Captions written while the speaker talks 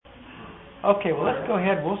Okay, well, let's go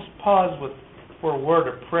ahead. We'll pause for a word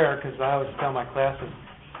of prayer, because I always tell my classes,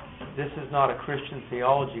 this is not a Christian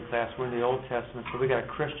theology class. We're in the Old Testament, so we got to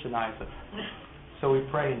Christianize it. So we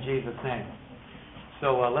pray in Jesus' name.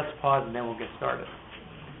 So let's pause, and then we'll get started.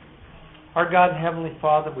 Our God and Heavenly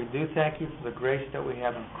Father, we do thank you for the grace that we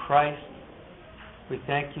have in Christ. We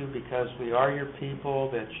thank you because we are your people,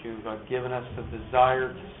 that you've given us the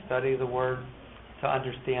desire to study the Word, to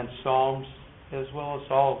understand Psalms, as well as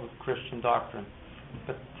all of the Christian doctrine.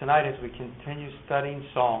 But tonight, as we continue studying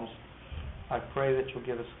Psalms, I pray that you'll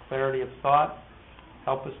give us clarity of thought,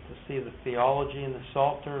 help us to see the theology in the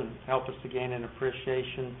Psalter, and help us to gain an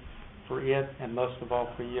appreciation for it, and most of all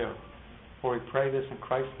for you. For we pray this in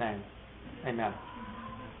Christ's name. Amen.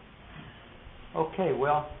 Okay,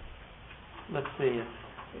 well, let's see.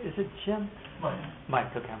 Is it Jim? Mike.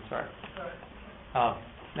 Mike, okay, I'm sorry.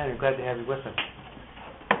 Man, I'm glad to have you with us.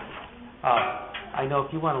 I know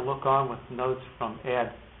if you want to look on with notes from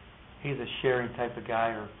Ed, he's a sharing type of guy,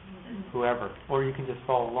 or whoever, or you can just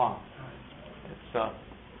follow along. It's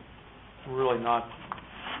really not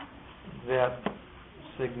that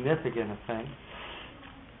significant a thing.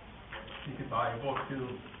 You could buy a book too.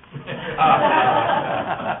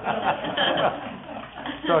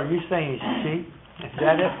 So are you saying he's cheap? Is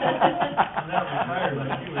that it? I'm not retired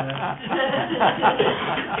like you, man.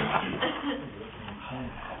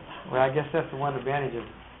 Well, I guess that's the one advantage of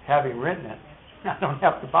having written it. I don't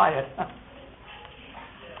have to buy it.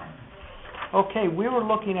 Okay, we were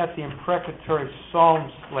looking at the imprecatory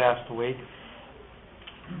Psalms last week.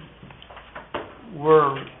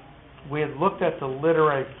 We had looked at the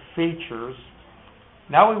literary features.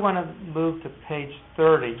 Now we want to move to page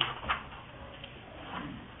 30.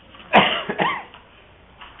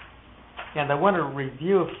 And I want to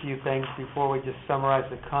review a few things before we just summarize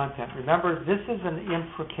the content. Remember, this is an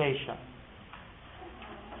imprecation.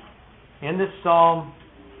 In this psalm,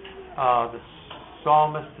 the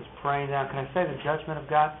psalmist is praying down. Can I say the judgment of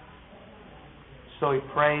God? So he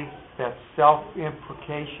prays that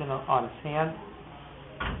self-imprecation on his hand.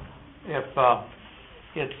 If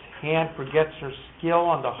its hand forgets her skill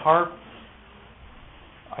on the harp,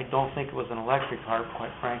 I don't think it was an electric harp,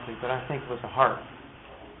 quite frankly, but I think it was a harp.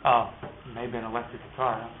 Maybe an electric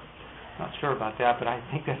guitar. I'm not sure about that, but I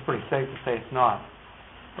think that's pretty safe to say it's not.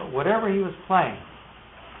 But whatever he was playing,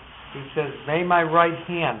 he says, may my right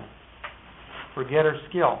hand forget her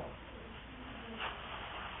skill.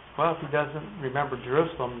 Well, if he doesn't remember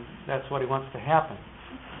Jerusalem, that's what he wants to happen.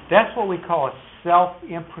 That's what we call a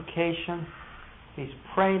self-imprecation. He's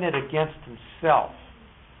praying it against himself.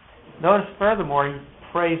 Notice furthermore, he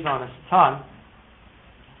prays on his tongue.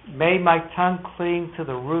 May my tongue cling to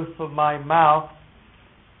the roof of my mouth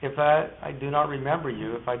if I do not remember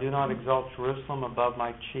you, if I do not exalt Jerusalem above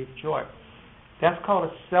my chief joy. That's called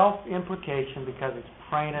a self-imprecation because it's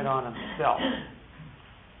praying it on himself.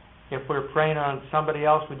 If we're praying on somebody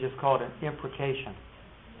else, we just call it an imprecation.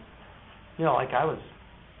 You know, like I was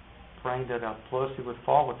praying that Pelosi would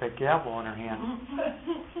fall with that gavel in her hand.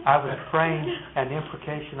 I was praying an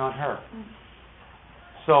imprecation on her.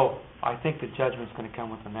 So I think the judgment's going to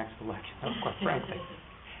come with the next election, quite frankly.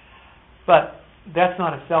 But that's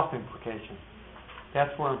not a self-imprecation.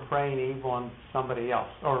 That's where I'm praying evil on somebody else,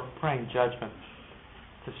 or praying judgment.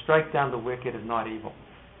 To strike down the wicked is not evil.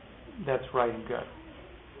 That's right and good.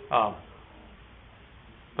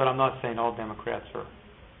 But I'm not saying all Democrats are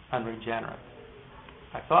unregenerate.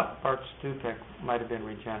 I thought Bart Stupek might have been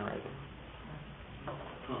regenerated.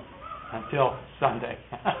 Until Sunday.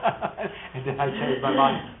 And then I changed my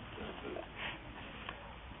mind.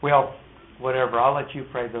 Well, whatever. I'll let you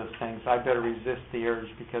pray those things. I better resist the urge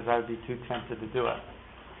because I would be too tempted to do it.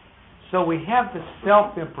 So we have the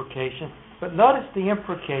self-imprecation, but notice the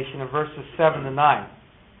imprecation in verses 7 to 9.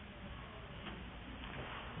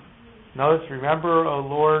 Notice, remember, O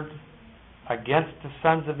Lord, against the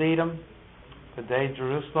sons of Edom, the day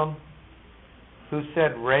Jerusalem, who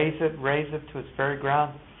said, raise it to its very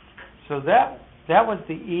ground. So that was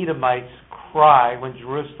the Edomites' cry when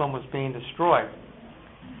Jerusalem was being destroyed.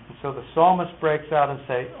 And so the psalmist breaks out and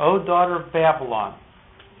says, O daughter of Babylon,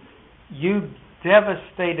 you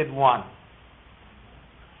devastated one.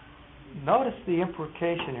 Notice the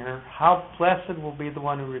imprecation here. How blessed will be the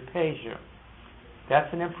one who repays you.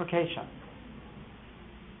 That's an imprecation.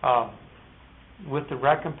 With the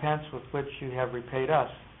recompense with which you have repaid us.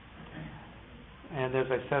 And as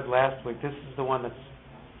I said last week, this is the one that's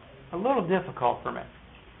a little difficult for me.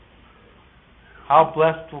 How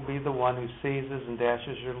blessed will be the one who seizes and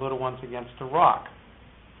dashes your little ones against a rock.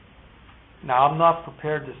 Now, I'm not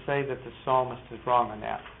prepared to say that the psalmist is wrong on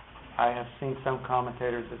that. I have seen some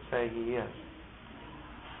commentators that say he is.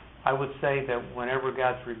 I would say that whenever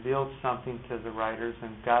God's revealed something to the writers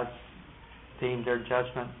and God's deemed their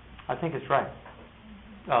judgment, I think it's right.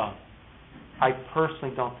 I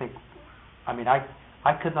personally don't think,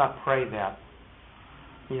 I could not pray that.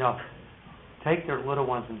 Take their little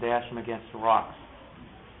ones and dash them against the rocks.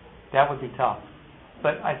 That would be tough.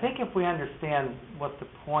 But I think if we understand what the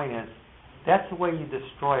point is, that's the way you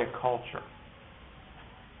destroy a culture.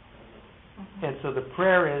 And so the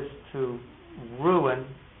prayer is to ruin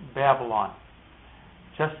Babylon.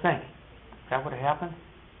 Just think, if that would have happened,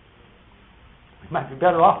 we might be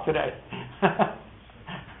better off today.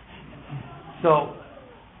 So,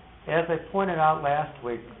 as I pointed out last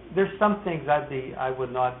week, there's some things I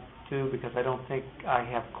would not do because I don't think I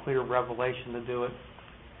have clear revelation to do it.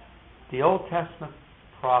 The Old Testament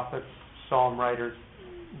prophets, psalm writers,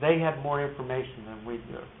 they had more information than we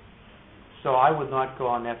do. So I would not go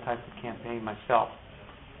on that type of campaign myself.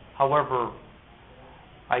 However,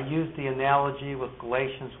 I use the analogy with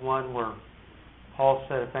Galatians 1 where Paul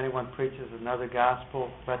said, if anyone preaches another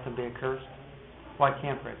gospel, let them be accursed. Well, I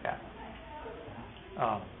can't break that.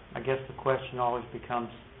 I guess the question always becomes,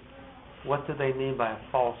 what do they mean by a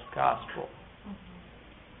false gospel?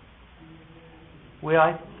 Well,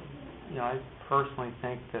 I personally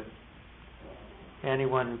think that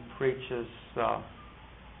anyone who preaches a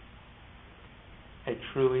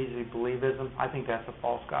true easy believism, I think that's a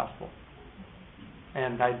false gospel.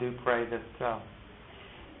 And I do pray that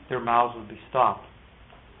their mouths would be stopped.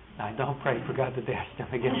 Now, I don't pray for God to dash them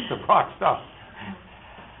against the rock stuff.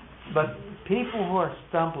 But people who are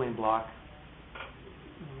stumbling block,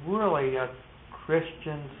 really,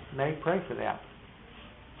 Christians may pray for that.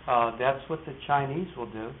 That's what the Chinese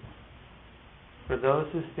will do. For those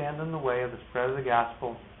who stand in the way of the spread of the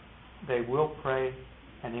gospel, they will pray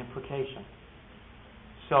an imprecation.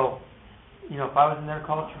 So, if I was in their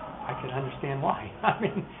culture, I could understand why.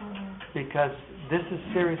 Because this is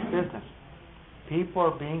serious business. People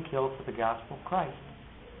are being killed for the gospel of Christ.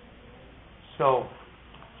 So,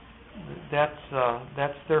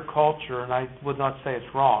 that's their culture, and I would not say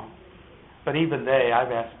it's wrong. But even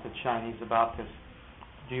I've asked the Chinese about this.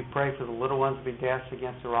 Do you pray for the little ones to be dashed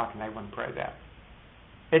against the rock? And they wouldn't pray that.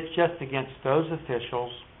 It's just against those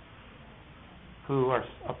officials who are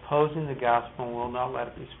opposing the gospel and will not let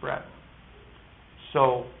it be spread.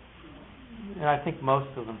 So, and I think most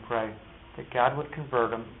of them pray that God would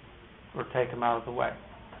convert them or take them out of the way.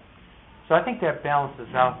 So I think that balances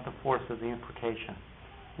out the force of the imprecation.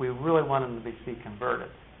 We really want them to be converted.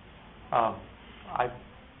 I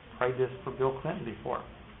prayed this for Bill Clinton before.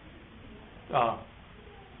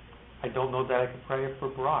 I don't know that I could pray it for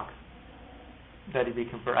Barack, that he be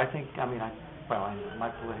converted. My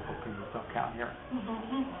political opinions don't count here.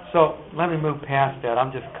 So let me move past that.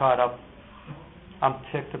 I'm just caught up. I'm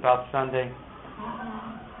ticked about Sunday.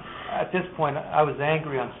 At this point, I was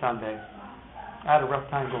angry on Sunday. I had a rough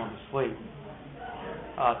time going to sleep.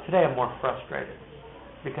 Today I'm more frustrated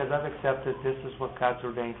because I've accepted this is what God's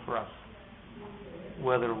ordained for us.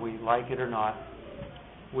 Whether we like it or not,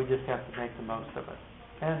 we just have to make the most of it.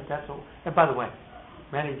 And that's all. And by the way,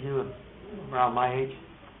 many of you around my age,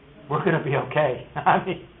 we're going to be okay.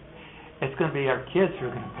 It's going to be our kids who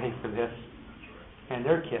are going to pay for this, and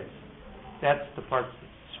their kids. That's the part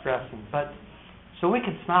that's stressing. But so we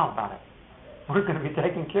can smile about it. We're going to be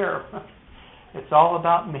taken care of. It's all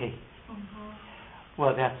about me.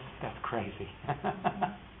 Well, that's crazy.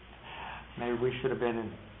 Maybe we should have been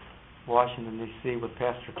in Washington, D.C. with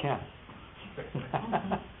Pastor Ken.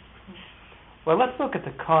 Well, let's look at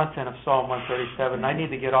the content of Psalm 137. I need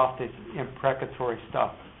to get off this imprecatory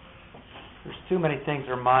stuff. There's too many things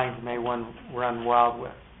our minds may run wild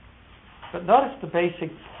with. But notice the basic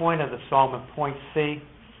point of the psalm in point C.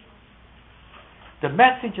 The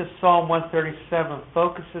message of Psalm 137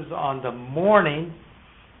 focuses on the mourning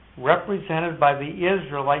represented by the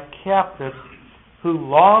Israelite captives who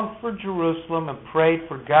longed for Jerusalem and prayed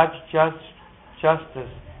for God's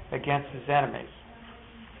justice against his enemies.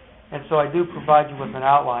 And so I do provide you with an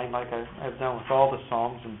outline like I've done with all the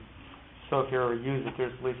Psalms, and so if you ever use it,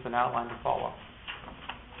 there's at least an outline to follow.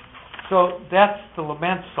 So that's the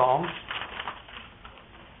Lament Psalms.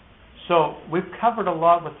 So we've covered a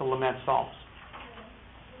lot with the Lament Psalms.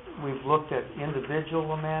 We've looked at individual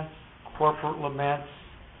laments, corporate laments.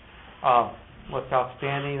 What's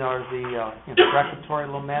outstanding are the imprecatory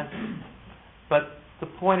laments. But the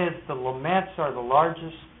point is the laments are the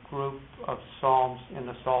largest group of psalms in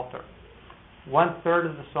the Psalter. 1/3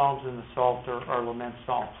 of the psalms in the Psalter are lament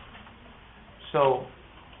psalms. So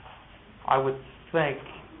I would think,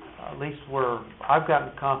 at least I've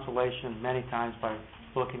gotten consolation many times by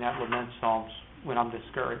looking at lament psalms when I'm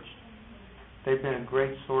discouraged. They've been a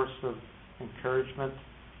great source of encouragement.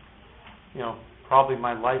 Probably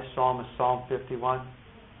my life psalm is Psalm 51,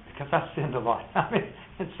 because I've sinned a lot.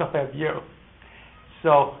 And so have you.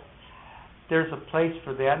 So there's a place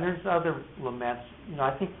for that. And there's other laments.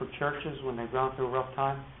 I think for churches, when they've gone through a rough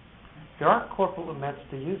time, there are corporate laments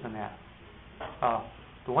to use in that.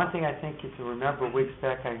 The one thing I think you to remember weeks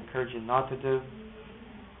back, I encourage you not to do,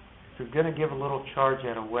 if you're going to give a little charge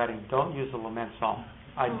at a wedding, don't use a lament psalm.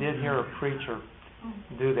 I did hear a preacher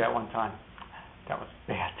do that one time. That was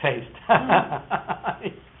bad taste.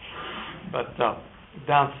 But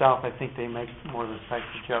down south, I think they make more of those types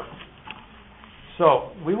of jokes.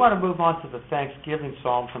 So we want to move on to the Thanksgiving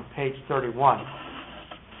Psalms on page 31.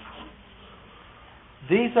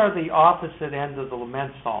 These are the opposite end of the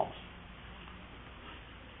lament psalms.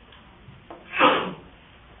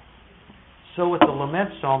 So with the lament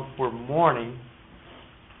psalms, we're mourning.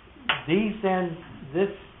 These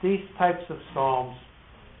types of psalms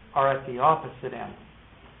are at the opposite end.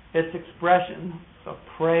 It's expression of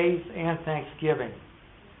praise and thanksgiving.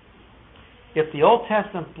 If the Old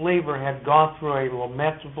Testament believer had gone through a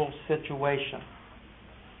lamentable situation,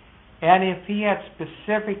 and if he had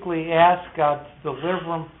specifically asked God to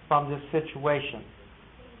deliver him from this situation,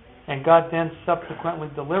 and God then subsequently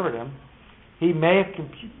delivered him, he may have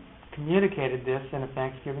communicated this in a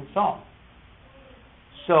thanksgiving psalm.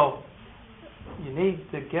 So you need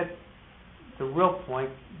to get the real point.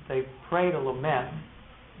 They prayed a lament.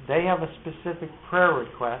 They have a specific prayer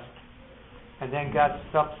request, and then God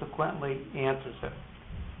subsequently answers it.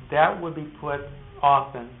 That would be put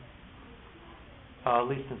often, at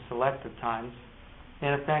least in selected times, in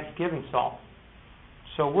a thanksgiving psalm.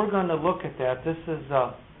 So we're going to look at that.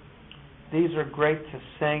 These are great to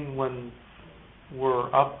sing when we're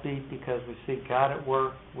upbeat because we see God at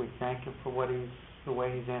work. We thank Him for the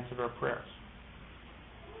way He's answered our prayers.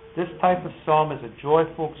 This type of psalm is a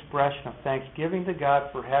joyful expression of thanksgiving to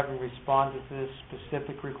God for having responded to this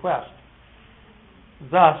specific request.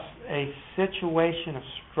 Thus, a situation of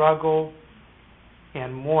struggle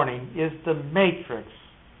and mourning is the matrix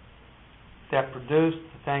that produced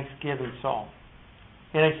the Thanksgiving Psalm.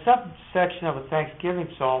 In a subsection of a Thanksgiving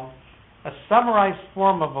Psalm, a summarized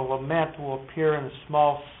form of a lament will appear in a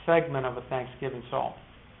small segment of a Thanksgiving Psalm.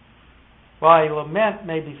 While a lament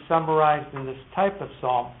may be summarized in this type of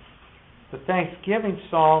psalm, the Thanksgiving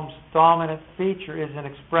Psalm's dominant feature is an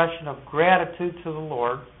expression of gratitude to the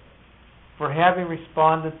Lord for having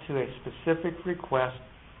responded to a specific request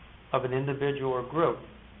of an individual or group.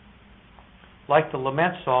 Like the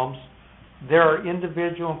lament psalms, there are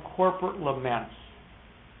individual and corporate laments.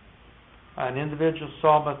 An individual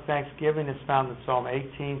psalm of thanksgiving is found in Psalm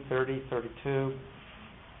 18, 30, 32,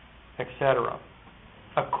 etc.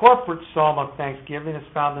 A corporate psalm of thanksgiving is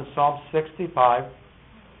found in Psalm 65,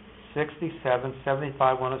 67,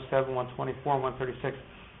 75, 107, 124, and 136.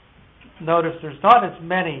 Notice there's not as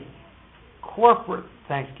many corporate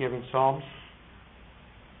thanksgiving psalms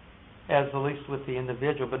as at least with the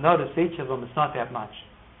individual, but notice each of them, it's not that much.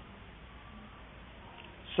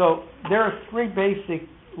 So there are three basic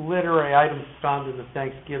literary items found in the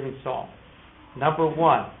Thanksgiving Psalm. Number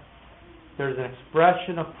one, there's an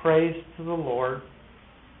expression of praise to the Lord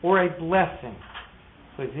or a blessing.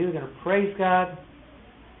 So he's either going to praise God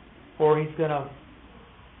or he's going to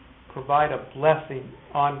provide a blessing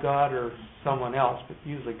on God or someone else, but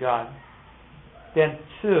usually God. Then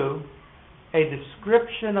two, a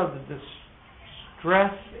description of the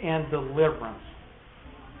distress and deliverance.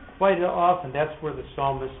 Quite often that's where the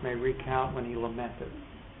psalmist may recount when he lamented.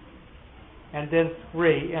 And then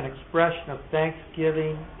three, an expression of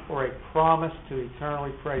thanksgiving or a promise to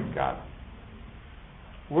eternally praise God.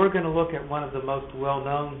 We're going to look at one of the most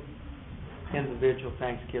well-known individual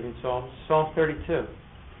thanksgiving psalms, Psalm 32.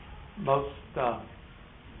 Most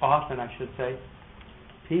often, I should say,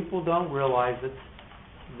 people don't realize it.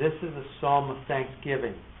 This is a psalm of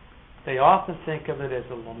thanksgiving. They often think of it as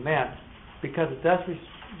a lament because it does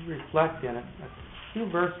reflect in it a few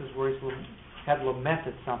verses where he had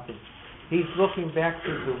lamented something. He's looking back to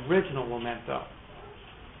the original lament, though.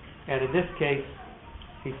 And in this case,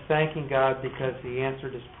 he's thanking God because he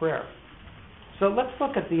answered his prayer. So let's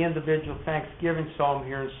look at the individual thanksgiving psalm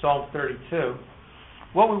here in Psalm 32.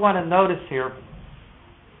 What we want to notice here,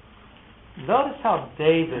 notice how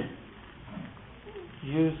David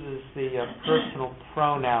uses the personal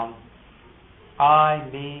pronoun I,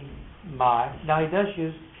 me, my. Now he does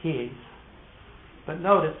use he, but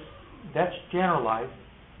notice that's generalized.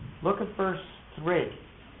 Look at verse 3.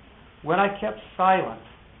 When I kept silent,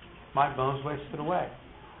 my bones wasted away.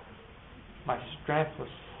 My strength was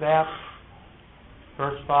sapped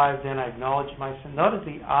Verse 5, then I acknowledge my sin. Notice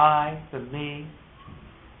the I, the me.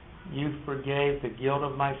 You forgave the guilt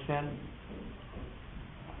of my sin.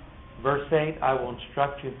 Verse 8, I will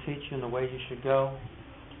instruct you and teach you in the way you should go.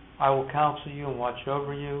 I will counsel you and watch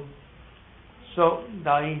over you. So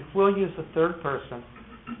now he will use the third person,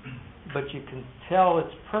 but you can tell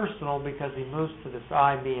it's personal because he moves to this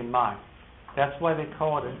I, me, and mine. That's why they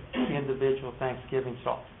call it an individual thanksgiving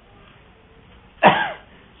psalm.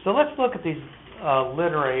 So let's look at these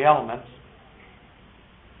literary elements.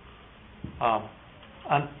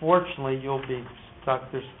 Unfortunately, you'll be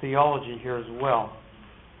stuck. There's theology here as well.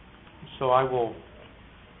 So I will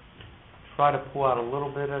try to pull out a little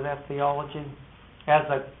bit of that theology, as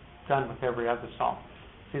I've done with every other psalm.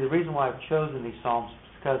 See, the reason why I've chosen these psalms is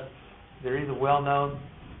because they're either well-known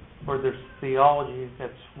or there's theology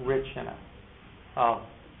that's rich in it.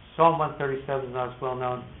 Psalm 137 is not as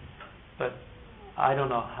well-known, but I don't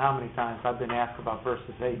know how many times I've been asked about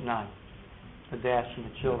verses 8 and 9, the dashing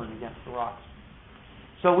the children against the rocks.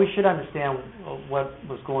 So we should understand what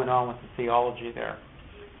was going on with the theology there.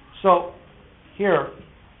 So here,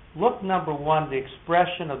 look number 1, the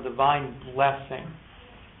expression of divine blessing.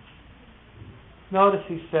 Notice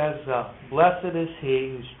he says, blessed is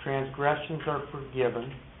he whose transgressions are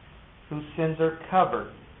forgiven, whose sins are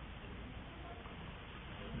covered.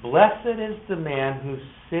 Blessed is the man whose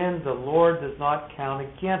sin the Lord does not count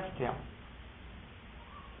against him,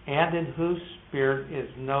 and in whose spirit is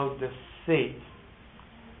no deceit.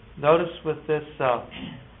 Notice with this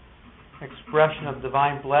expression of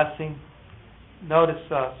divine blessing, notice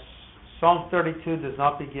Psalm 32 does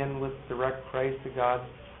not begin with direct praise to God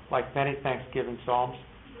like many Thanksgiving psalms,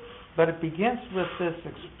 but it begins with this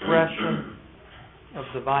expression of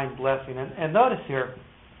divine blessing. And notice here,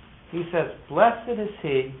 he says, blessed is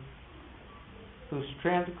he whose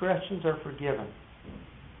transgressions are forgiven,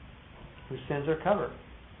 whose sins are covered.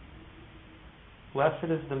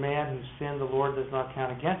 Blessed is the man whose sin the Lord does not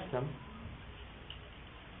count against him,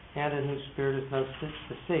 and in whose spirit is no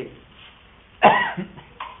deceit.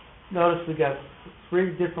 Notice we've got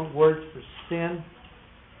 3 different words for sin.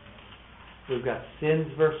 We've got sins,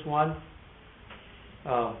 verse 1.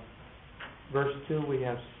 Verse 2, we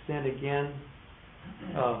have sin again.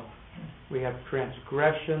 We have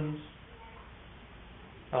transgressions.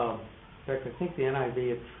 In fact, I think the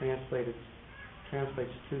NIV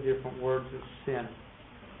translates 2 different words as sin.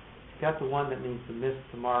 You've got the one that means to miss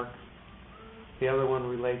the mark. The other one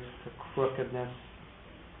relates to crookedness.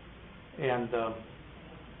 And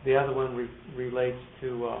the other one relates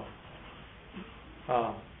to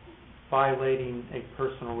violating a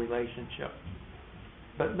personal relationship.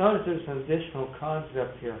 But notice there's an additional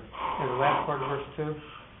concept here in the last part of verse 2.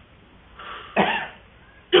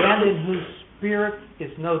 And in whose spirit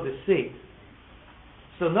is no deceit.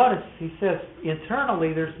 So notice he says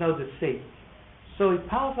internally there's no deceit. So he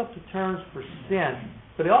piles up the terms for sin,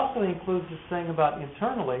 but he also includes this thing about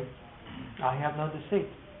internally, I have no deceit.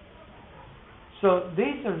 So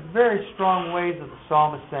these are very strong ways of the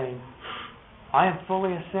psalmist saying, I am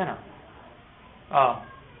fully a sinner.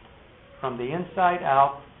 From the inside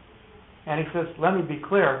out. And he says, let me be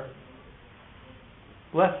clear,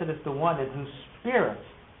 blessed is the one in whose spirit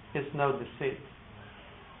is no deceit.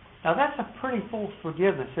 Now that's a pretty full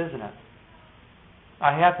forgiveness, isn't it?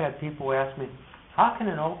 I have had people ask me, how can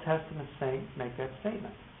an Old Testament saint make that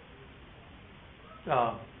statement?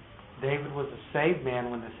 David was a saved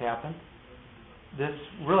man when this happened. This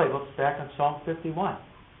really looks back on Psalm 51.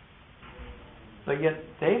 But yet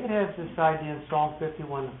David has this idea in Psalm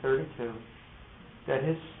 51 and 32 that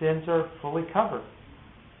his sins are fully covered.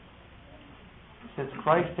 Since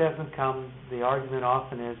Christ hasn't come, the argument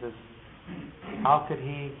often is how could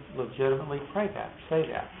he legitimately say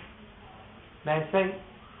that? May I say,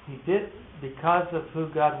 he did, because of who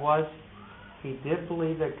God was, he did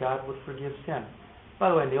believe that God would forgive sin. By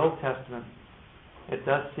the way, in the Old Testament, it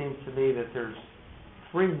does seem to me that there's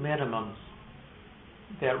 3 minimums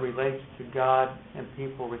that relates to God and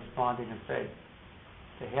people responding in faith.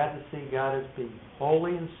 They had to see God as being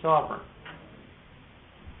holy and sovereign.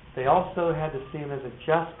 They also had to see him as a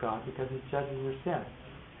just God because he's judging their sin.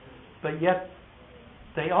 But yet,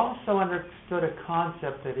 they also understood a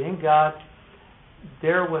concept that in God,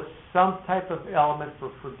 there was some type of element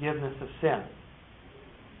for forgiveness of sin.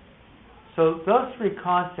 So those 3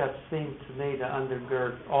 concepts seem to me to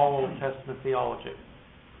undergird all Old Testament theology.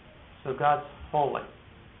 So God's holy.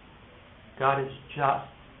 God is just.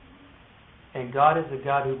 And God is a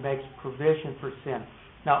God who makes provision for sin.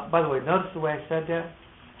 Now, by the way, notice the way I said that?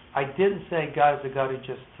 I didn't say God is a God who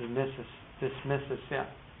just dismisses sin.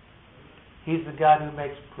 He's the God who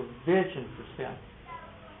makes provision for sin.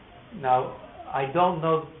 Now, I don't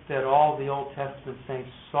know that all the Old Testament saints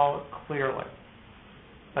saw it clearly,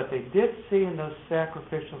 but they did see in those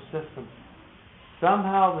sacrificial systems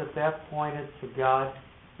somehow that pointed to God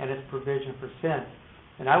and His provision for sin.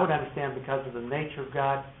 And I would understand because of the nature of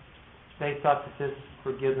God, they thought that this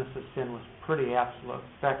forgiveness of sin was pretty absolute.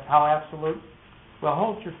 In fact, how absolute? Well,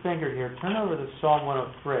 hold your finger here. Turn over to Psalm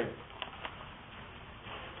 103.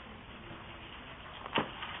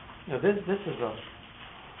 Now, this is a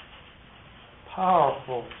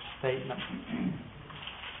powerful statement.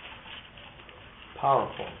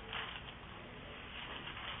 Powerful.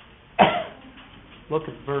 Look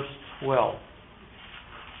at verse 12.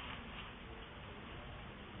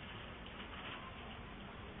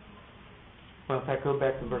 Well, in fact, go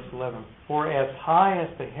back to verse 11. For as high as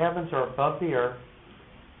the heavens are above the earth,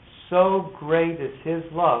 so great is His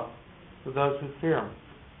love for those who fear Him.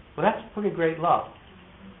 Well, that's a pretty great love.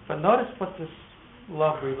 But notice what this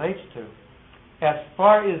love relates to. As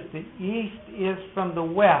far as the east is from the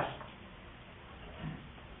west,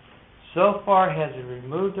 so far has He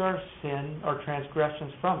removed our sin or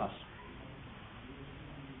transgressions from us.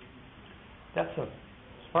 That's as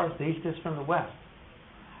far as the east is from the west.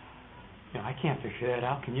 I can't figure that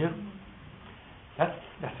out, can you?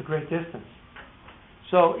 That's a great distance.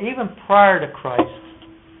 So even prior to Christ,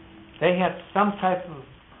 they had some type of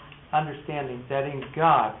understanding that in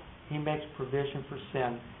God, He makes provision for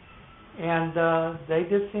sin. And they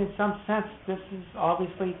did see in some sense this is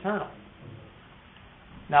obviously eternal.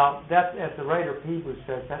 Now, that, as the writer of Hebrews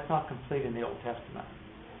says, that's not complete in the Old Testament.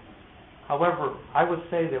 However, I would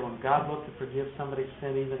say that when God looked to forgive somebody's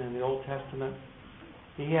sin, even in the Old Testament,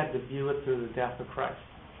 He had to view it through the death of Christ.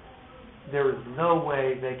 There is no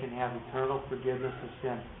way they can have eternal forgiveness of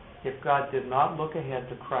sin if God did not look ahead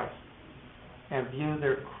to Christ and view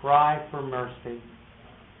their cry for mercy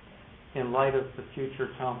in light of the future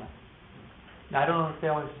atonement. Now, I don't know if they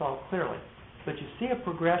always saw it clearly, but you see a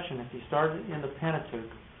progression. If you start in the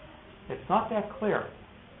Pentateuch, it's not that clear.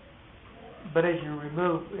 But as you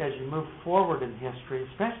move forward in history,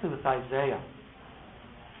 especially with Isaiah,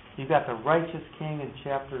 you've got the righteous king in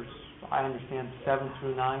chapters, I understand, 7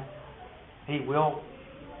 through 9. He will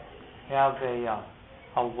have a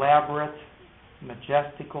elaborate,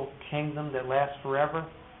 majestical kingdom that lasts forever.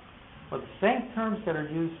 But the same terms that are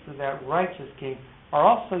used for that righteous king are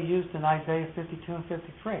also used in Isaiah 52 and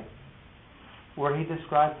 53, where he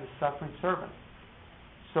describes the suffering servant.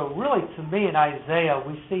 So really, to me, in Isaiah,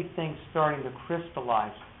 we see things starting to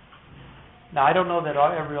crystallize. Now, I don't know that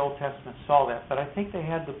every Old Testament saw that, but I think they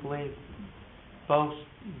had to believe both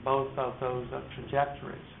of those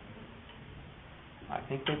trajectories. I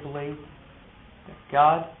think they believed that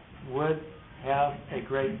God would have a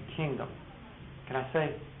great kingdom. Can I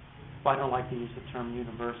say, well, I don't like to use the term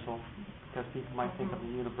universal, because people might think I'm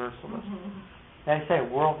a universalist. Did I say a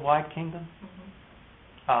worldwide kingdom?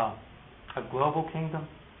 A global kingdom?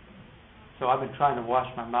 So I've been trying to wash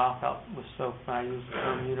my mouth out with soap when I use the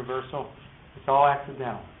term universal. It's all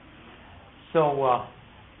accidental. So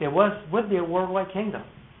it would be a worldwide kingdom.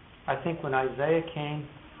 I think when Isaiah came,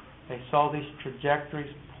 they saw these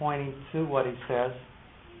trajectories pointing to what he says.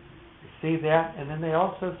 They see that, and then they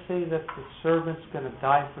also see that the servant's going to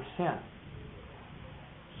die for sin.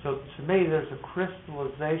 So to me, there's a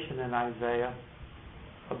crystallization in Isaiah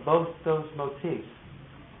of both those motifs.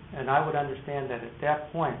 And I would understand that at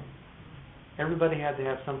that point, everybody had to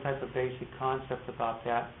have some type of basic concept about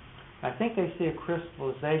that. I think they see a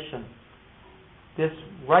crystallization. This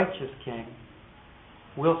righteous king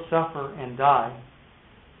will suffer and die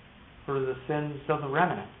for the sins of the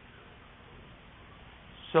remnant.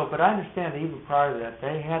 So, but I understand that even prior to that,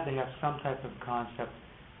 they had to have some type of concept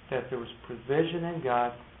that there was provision in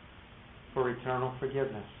God for eternal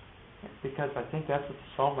forgiveness. Because I think that's what the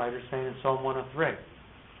Psalm writer is saying in Psalm 103.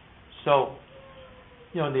 So,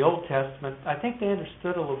 in the Old Testament, I think they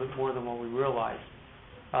understood a little bit more than what we realize.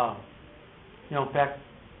 In fact,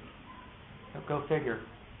 go figure.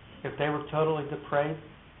 If they were totally depraved,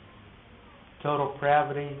 total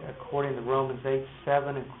pravity, according to Romans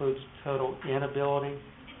 8:7, includes total inability.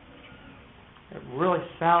 It really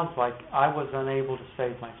sounds like I was unable to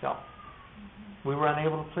save myself. We were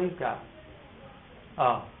unable to please God.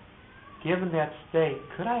 Given that state,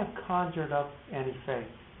 could I have conjured up any faith?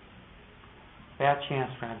 Bad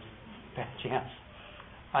chance, friends. Bad chance.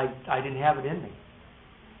 I didn't have it in me.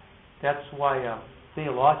 That's why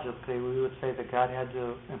theologically we would say that God had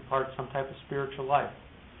to impart some type of spiritual life.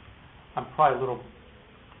 I'm probably a little,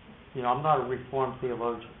 I'm not a Reformed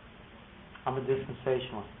theologian. I'm a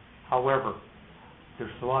dispensationalist. However,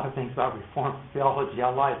 there's a lot of things about Reformed theology I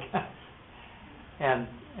like. And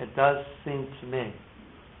it does seem to me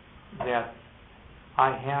that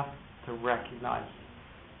I have to recognize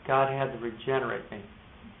God had to regenerate me.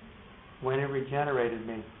 When He regenerated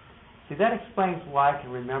me, see, that explains why I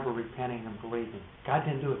can remember repenting and believing. God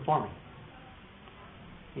didn't do it for me.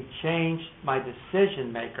 He changed my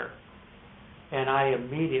decision maker, and I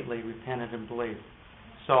immediately repented and believed.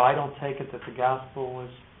 So I don't take it that the gospel was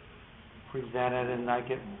presented and I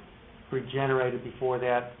get regenerated before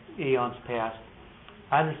that, eons past.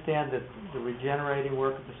 I understand that the regenerating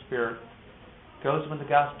work of the Spirit goes when the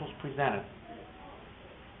gospel is presented.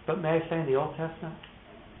 But may I say, in the Old Testament,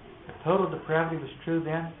 if total depravity was true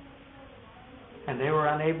then, and they were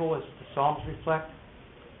unable, as the Psalms reflect,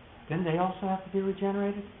 didn't they also have to be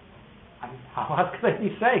regenerated? I mean, how else could they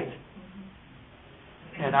be saved?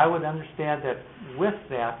 And I would understand that with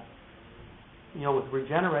that, with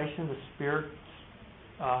regeneration, the Spirit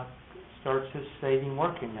starts His saving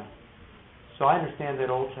work in them. So I understand that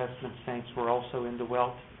Old Testament saints were also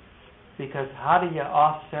indwelt, because how do you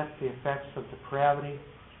offset the effects of depravity?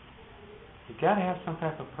 You've got to have some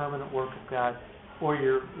type of permanent work of God, or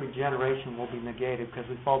your regeneration will be negated because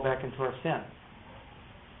we fall back into our sin.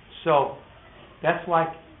 So that's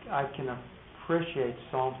why I can appreciate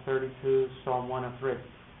Psalm 32, Psalm 103.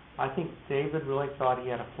 I think David really thought he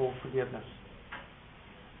had a full forgiveness.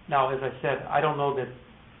 Now, as I said, I don't know that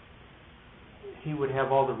he would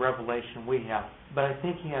have all the revelation we have, but I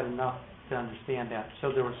think he had enough to understand that.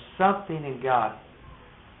 So there was something in God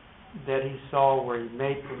that he saw where He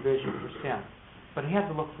made provision for sin. But he had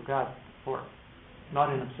to look for God for it,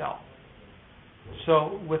 not in himself.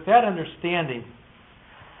 So with that understanding,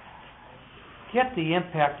 get the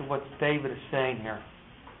impact of what David is saying here.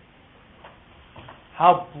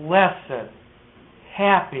 How blessed,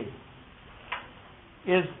 happy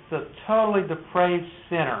is the totally depraved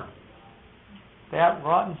sinner, that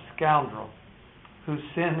rotten scoundrel, whose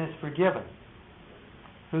sin is forgiven,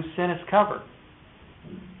 whose sin is covered.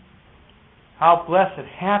 How blessed,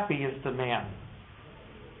 happy is the man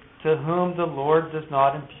to whom the Lord does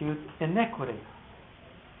not impute iniquity,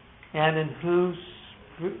 and in whose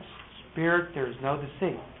spirit there is no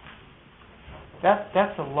deceit.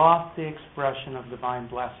 That's a lofty expression of divine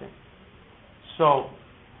blessing. So,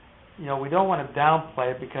 we don't want to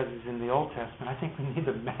downplay it because it's in the Old Testament. I think we need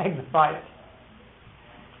to magnify it.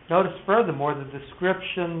 Notice furthermore the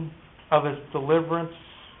description of His deliverance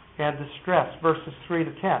and distress, verses 3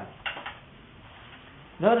 to 10.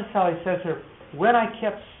 Notice how he says here, when I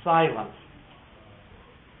kept silent,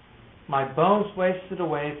 my bones wasted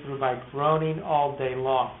away through my groaning all day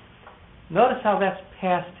long. Notice how that's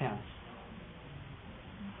past tense.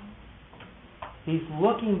 He's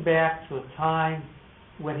looking back to a time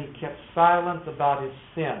when he kept silent about his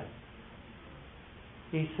sin.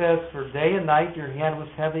 He says, for day and night your hand was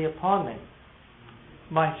heavy upon me.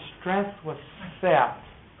 My strength was sapped,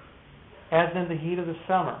 as in the heat of the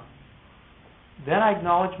summer. Then I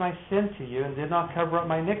acknowledged my sin to you and did not cover up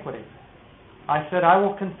my iniquity. I said, I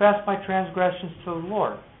will confess my transgressions to the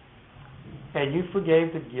Lord, and you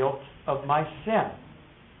forgave the guilt of my sin.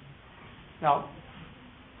 Now,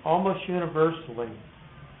 almost universally,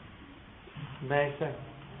 may I say,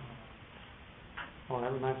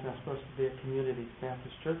 that reminds me I'm supposed to be a Community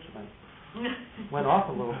Baptist church tonight. Went off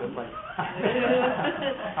a little bit late.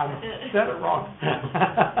 I said it wrong.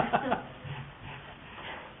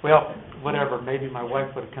 Well, whatever. Maybe my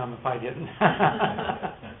wife would have come if I didn't.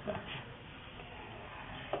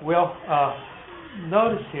 Well,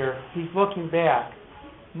 notice here, he's looking back.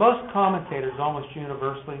 Most commentators, almost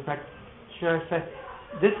universally, in fact, shall I say,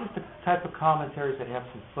 this is the type of commentaries that have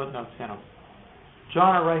some footnotes in them.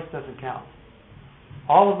 John R. Rice doesn't count.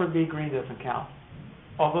 Oliver B. Green doesn't count,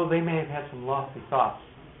 although they may have had some lofty thoughts.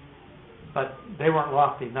 But they weren't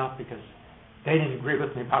lofty enough because they didn't agree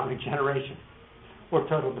with me about regeneration or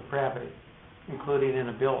total depravity, including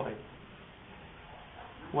inability.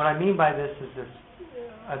 What I mean by this is this: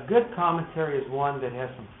 a good commentary is one that has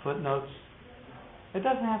some footnotes. It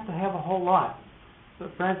doesn't have to have a whole lot.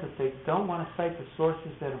 But friends, if they don't want to cite the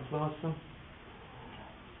sources that influence them,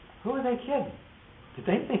 who are they kidding? Did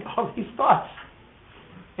they think all these thoughts?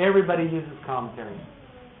 Everybody uses commentaries.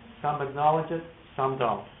 Some acknowledge it, some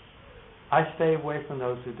don't. I stay away from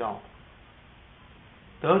those who don't.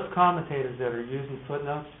 Those commentators that are using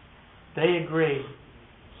footnotes, they agree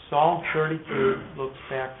Psalm 32 looks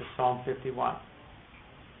back to Psalm 51.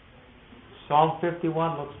 Psalm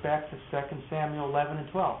 51 looks back to 2 Samuel 11 and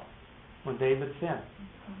 12, when David sinned.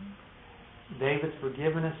 David's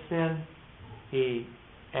forgiven his sin. He,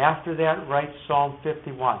 after that, writes Psalm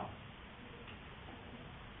 51.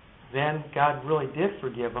 Then God really did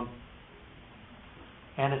forgive him.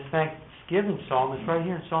 And his thanksgiving psalm is right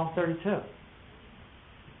here in Psalm 32.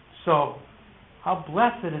 So, How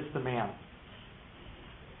blessed is the man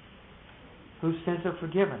whose sins are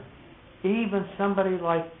forgiven. Even somebody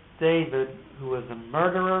like David, who was a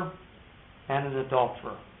murderer and an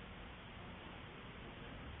adulterer.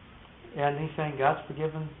 And he's saying, God's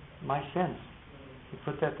forgiven my sins. You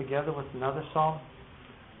put that together with another psalm,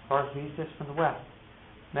 as far as the east is from the west.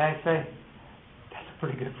 May I say, that's a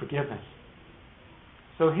pretty good forgiveness.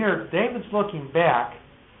 So here, David's looking back,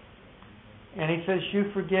 and he says,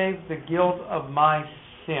 you forgave the guilt of my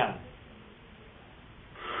sin.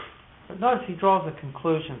 But notice he draws a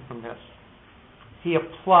conclusion from this. He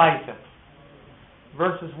applies it.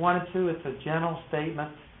 Verses 1 and 2, it's a general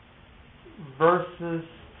statement. Verses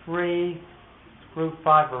 3 through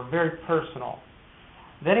 5 are very personal.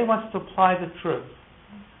 Then he wants to apply the truth.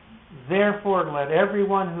 Therefore, let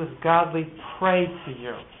everyone who is godly pray to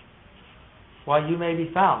you while you may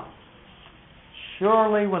be found.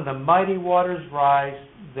 Surely when the mighty waters rise,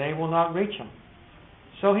 they will not reach him.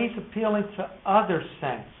 So he's appealing to other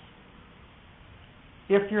saints.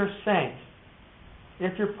 If you're a saint,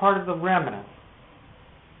 if you're part of the remnant,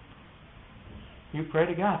 you pray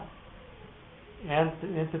to God. And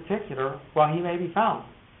in particular, while he may be found.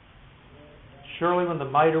 Surely when the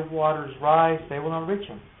mighty waters rise, they will not reach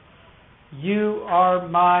him. You are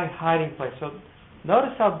my hiding place. So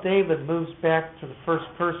notice how David moves back to the first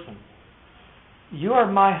person. You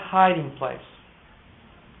are my hiding place.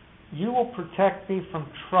 You will protect me from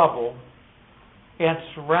trouble and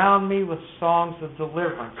surround me with songs of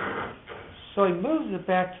deliverance. So he moves it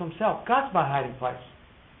back to himself. God's my hiding place.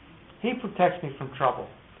 He protects me from trouble.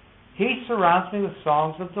 He surrounds me with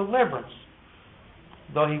songs of deliverance.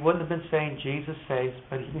 Though he wouldn't have been saying Jesus saves,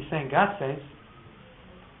 but he'd be saying God saves.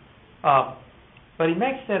 But he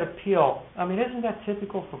makes that appeal. I mean, isn't that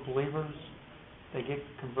typical for believers? They get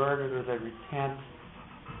converted or they repent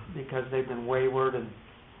because they've been wayward, and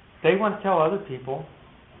they want to tell other people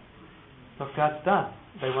what God's done.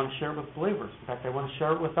 They want to share it with believers. In fact, they want to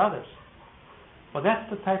share it with others. Well, that's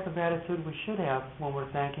the type of attitude we should have when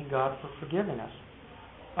we're thanking God for forgiving us.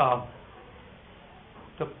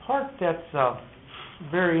 The part that's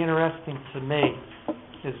very interesting to me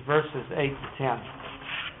is verses 8 to 10.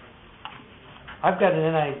 I've got an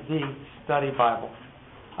NIV study Bible.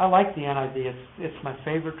 I like the NIV. It's my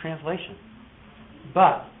favorite translation.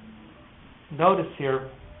 But notice here,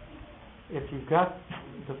 if you've got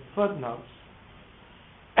the footnotes,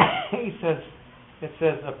 it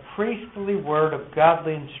says a priestly word of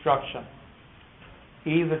godly instruction,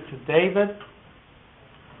 either to David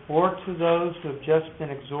or to those who have just been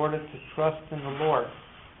exhorted to trust in the Lord.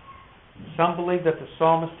 Some believe that the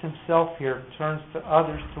psalmist himself here turns to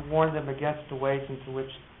others to warn them against the ways into which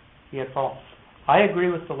he had fallen. I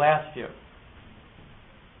agree with the last view.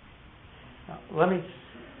 Now, let me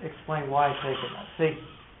explain why I take it. See,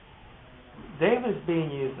 David is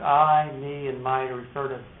being used, I, me, and my, to refer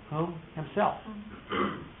to whom? Himself.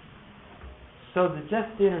 So to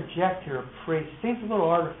just interject here a priest seems a little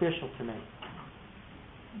artificial to me.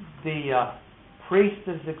 The priest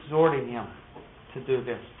is exhorting him to do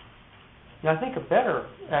this. Now, I think a better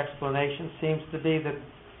explanation seems to be that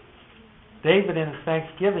David, in his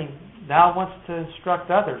thanksgiving, now wants to instruct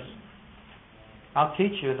others. I'll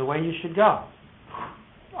teach you the way you should go.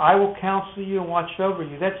 I will counsel you and watch over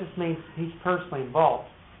you. That just means he's personally involved.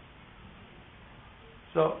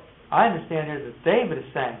 So I understand here that David is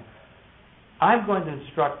saying, I'm going to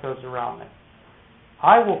instruct those around me.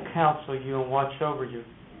 I will counsel you and watch over you.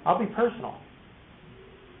 I'll be personal.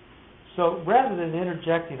 So rather than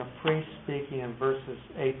interjecting a priest speaking in verses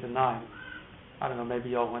 8 to 9, I don't know, maybe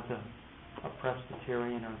y'all went to a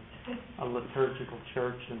Presbyterian or a liturgical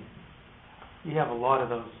church, and you have a lot of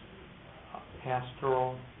those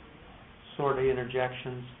pastoral sort of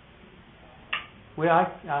interjections.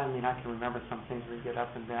 I mean, I can remember some things where you get up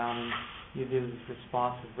and down and you do these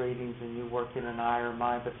responsive readings and you work in an I or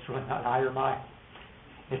my, but it's really not I or my.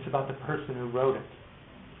 It's about the person who wrote it.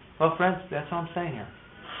 Well, friends, that's what I'm saying here.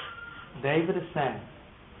 David is saying,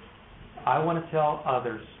 I want to tell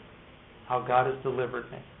others how God has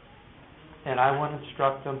delivered me. And I want to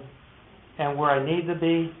instruct them. And where I need to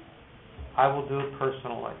be, I will do it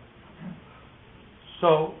personally.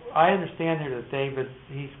 So I understand here that David,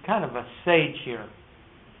 he's kind of a sage here.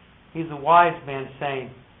 He's a wise man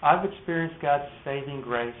saying, I've experienced God's saving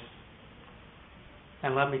grace,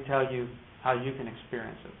 and let me tell you how you can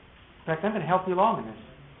experience it. In fact, I'm going to help you along in this.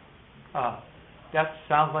 That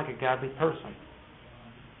sounds like a godly person.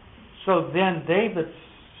 So then David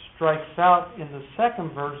strikes out in the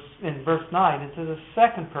second verse, in verse 9, into the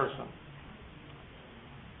second person.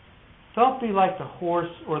 Don't be like the horse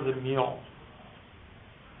or the mule.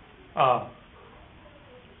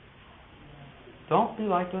 don't be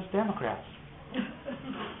like those Democrats,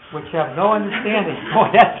 which have no understanding. Boy,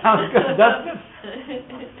 that sounds good, doesn't it?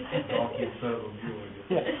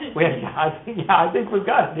 I think we've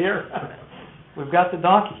got it here. We've got the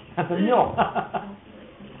donkey and the mule.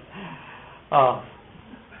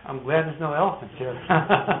 I'm glad there's no elephants here.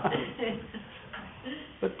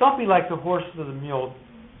 But don't be like the horse or the mule.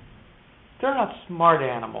 They're not smart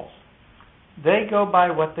animals. They go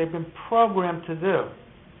by what they've been programmed to do.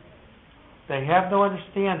 They have no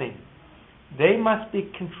understanding. They must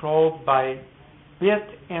be controlled by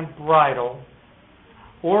bit and bridle,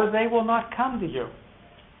 or they will not come to you.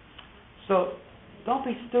 So don't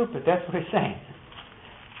be stupid. That's what he's saying.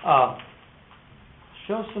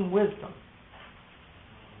 Show some wisdom.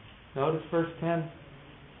 Notice verse 10.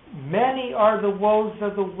 Many are the woes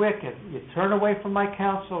of the wicked. You turn away from my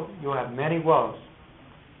counsel, you'll have many woes.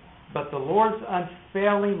 But the Lord's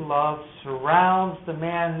unfailing love surrounds the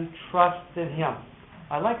man who trusts in him.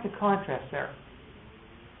 I like the contrast there.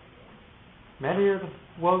 Many are the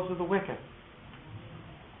woes of the wicked.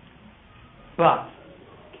 But,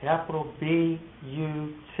 capital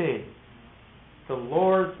B-U-T, the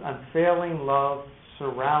Lord's unfailing love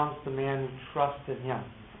surrounds the man who trusts in him.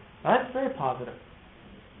 Now, that's very positive.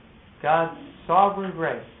 God's sovereign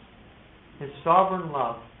grace, His sovereign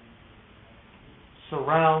love,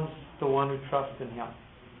 surrounds the one who trusts in Him.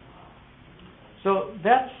 So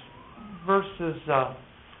that's verses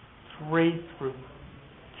 3 through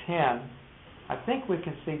 10. I think we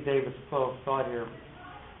can see David's flow of thought here.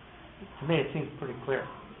 To me, it seems pretty clear.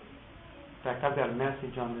 In fact, I've got a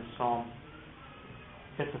message on this psalm.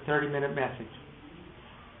 It's a 30-minute message.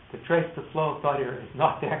 To trace the flow of thought here is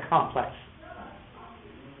not that complex.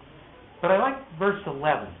 But I like verse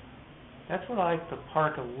 11. That's what I like to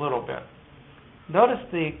park a little bit. Notice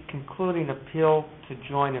the concluding appeal to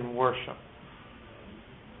join in worship.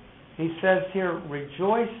 He says here,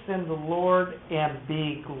 rejoice in the Lord and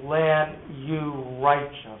be glad, you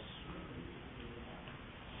righteous.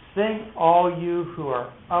 Sing, all you who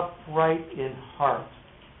are upright in heart.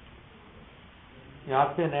 You know,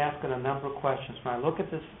 I've been asking a number of questions. When I look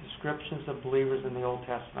at the descriptions of believers in the Old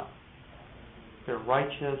Testament, they're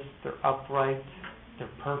righteous, they're upright, they're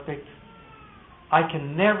perfect. I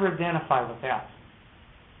can never identify with that.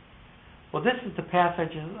 Well, this is the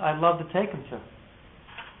passage I love to take them to.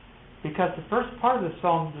 Because the first part of the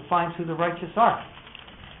psalm defines who the righteous are.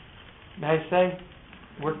 May I say,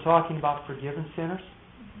 we're talking about forgiven sinners.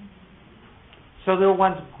 So they're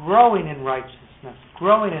ones growing in righteousness,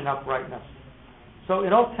 growing in uprightness. So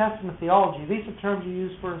in Old Testament theology, these are terms you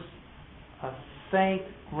use for a saint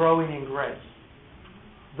growing in grace.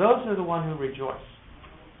 Those are the one who rejoice.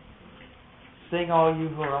 Sing, all you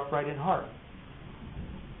who are upright in heart.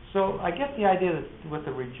 So I get the idea that with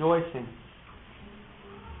the rejoicing,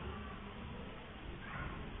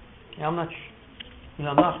 I'm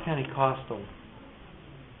not Pentecostal.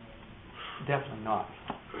 Definitely not.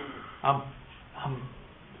 I'm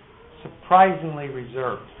surprisingly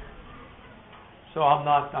reserved. So I'm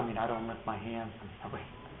not. I don't lift my hands.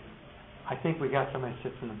 I think we got somebody who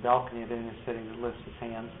sits in the balcony at any sitting that lifts his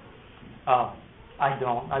hands. I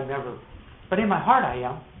don't. I've never. But in my heart, I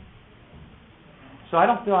am. So I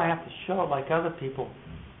don't feel I have to show it like other people.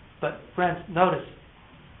 But friends, notice,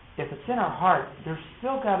 if it's in our heart, there's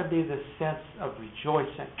still got to be this sense of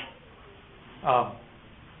rejoicing.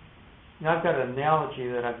 I've got an analogy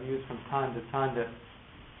that I've used from time to time that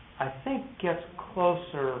I think gets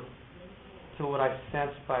closer to what I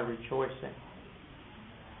sense by rejoicing.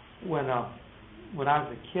 When I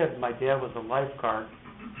was a kid, my dad was a lifeguard,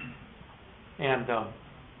 and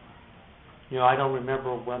I don't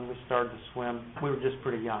remember when we started to swim. We were just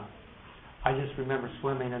pretty young. I just remember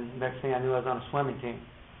swimming, and the next thing I knew, I was on a swimming team.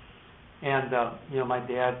 And my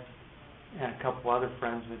dad and a couple other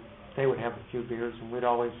friends, they would have a few beers, and we'd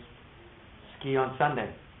always ski on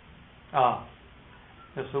Sunday.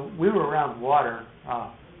 So we were around water.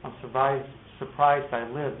 I'm surprised I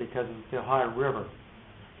lived because of the Ohio River,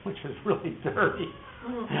 which was really dirty.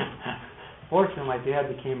 Fortunately, my dad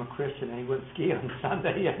became a Christian and he wouldn't ski on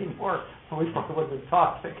Sunday anymore. We probably would have been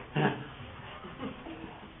toxic.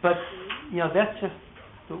 But, that's just,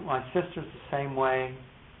 my sister's the same way.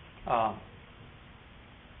 My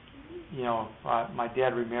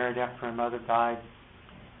dad remarried after my mother died.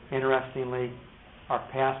 Interestingly, our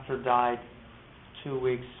pastor died 2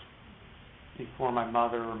 weeks before my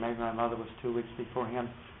mother, or maybe my mother was 2 weeks before him.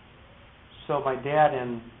 So my dad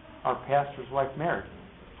and our pastor's wife married.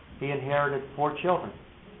 He inherited 4 children.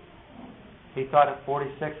 He thought at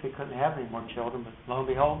 46 he couldn't have any more children, but lo and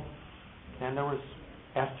behold, then there was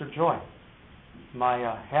Esther Joy, my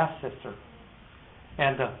half-sister.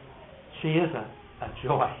 And she is a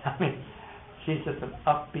joy. I mean, she's just an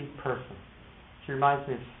upbeat person. She reminds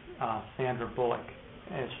me of Sandra Bullock,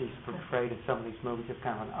 as she's portrayed in some of these movies, as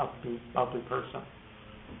kind of an upbeat, bubbly person.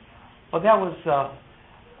 Well, that was,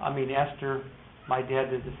 Esther, my dad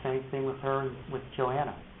did the same thing with her and with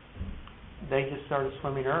Joanna. They just started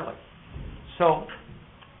swimming early. So,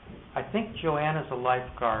 I think Joanna's a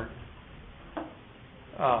lifeguard,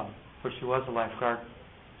 or she was a lifeguard.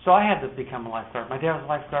 So I had to become a lifeguard. My dad was a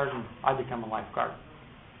lifeguard, and I became a lifeguard.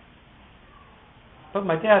 But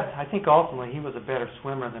my dad, I think ultimately he was a better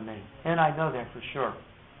swimmer than me, and I know that for sure.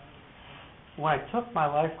 When I took my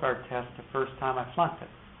lifeguard test the first time, I flunked it.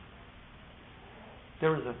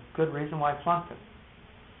 There was a good reason why I flunked it.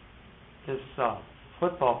 This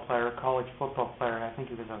football player, college football player, I think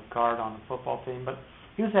he was a guard on the football team, but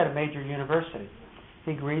he was at a major university.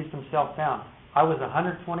 He greased himself down. I was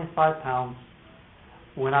 125 pounds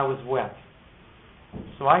when I was wet.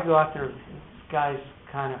 So I go out there, this guy's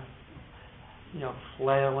kind of,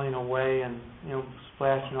 flailing away and,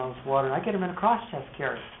 splashing all this water, and I get him in a cross-chest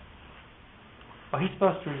carry. Well, he's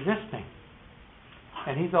supposed to resist me,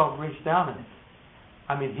 and he's all greased down in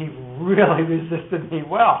it. He really resisted me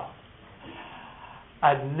well.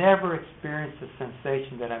 I'd never experienced the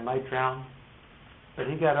sensation that I might drown, but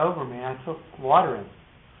he got over me, and I took water in.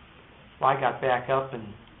 Well, I got back up, and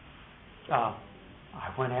I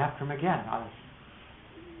went after him again. I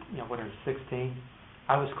was, 16.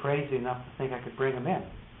 I was crazy enough to think I could bring him in.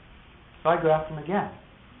 So I go after him again.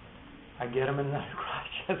 I get him in the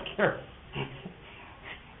cross-chest carry.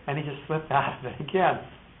 And he just slipped out of it again.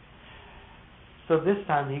 So this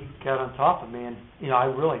time he got on top of me, and, I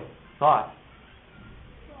really thought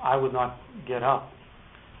I would not get up.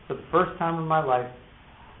 For the first time in my life,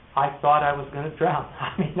 I thought I was going to drown.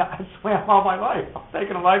 I swam all my life. I'm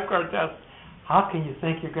taking a lifeguard test. How can you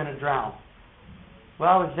think you're going to drown? Well,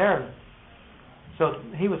 I was there. So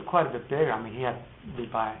he was quite a bit bigger. He had to be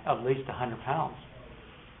by at least 100 pounds.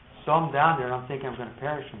 So I'm down there, and I'm thinking I'm going to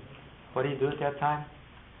perish. And what do you do at that time?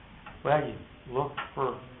 Well, you look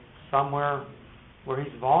for somewhere where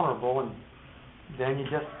he's vulnerable, and then you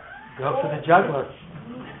just go for the jugular.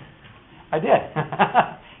 I did.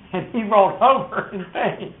 And he rolled over in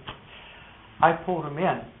pain. I pulled him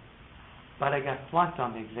in, but I got flunked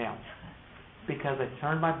on the exam because I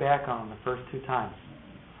turned my back on him the first 2 times.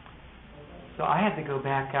 So I had to go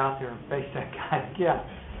back out there and face that guy again.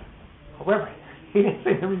 However, he didn't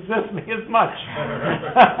seem to resist me as much.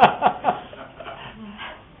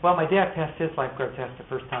 Well, my dad passed his lifeguard test the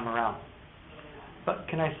first time around. But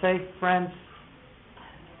can I say, friends,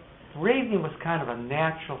 breathing was kind of a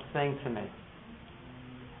natural thing to me.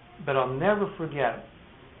 But I'll never forget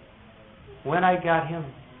when I got him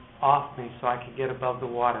off me so I could get above the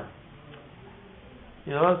water.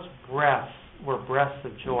 Those breaths were breaths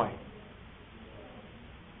of joy.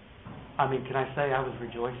 Can I say I was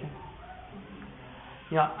rejoicing?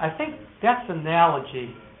 I think that's an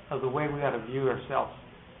analogy of the way we ought to view ourselves.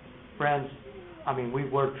 Friends, we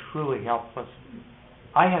were truly helpless.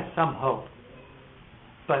 I had some hope,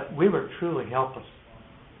 but we were truly helpless.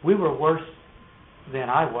 We were worse than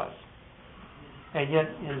I was. And yet,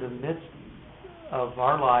 in the midst of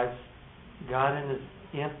our lives, God in His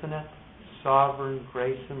infinite, sovereign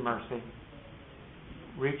grace and mercy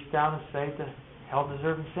reached down and saved a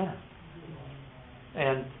hell-deserving sinner.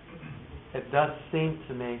 And it does seem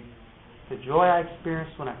to me the joy I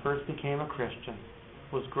experienced when I first became a Christian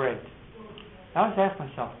was great. I always ask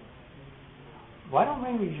myself, why don't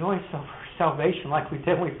we rejoice over salvation like we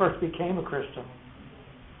did when we first became a Christian?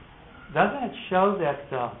 Doesn't it show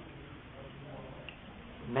that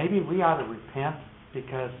maybe we ought to repent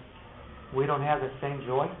because we don't have the same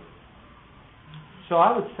joy? So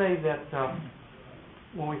I would say that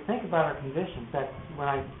when we think about our condition, in fact, when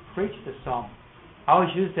I preach this psalm, I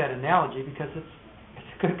always use that analogy because it's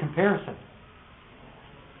a good comparison.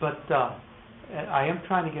 But I am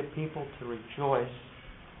trying to get people to rejoice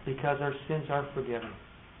because our sins are forgiven.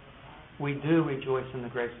 We do rejoice in the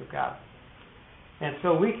grace of God. And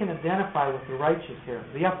so we can identify with the righteous here,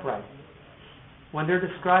 the upright. When they're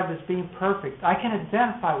described as being perfect, I can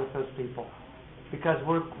identify with those people because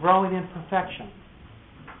we're growing in perfection.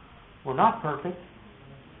 We're not perfect,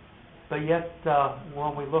 but yet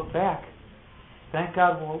when we look back, thank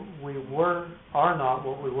God we are not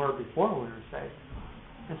what we were before we were saved.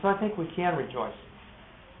 And so I think we can rejoice.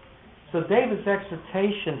 So David's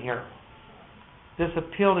exhortation here, this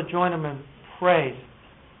appeal to join him in praise,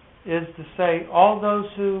 is to say all those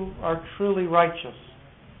who are truly righteous,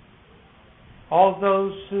 all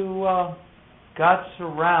those who God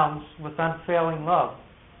surrounds with unfailing love,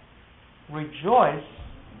 rejoice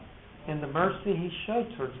in the mercy He showed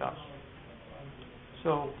towards us.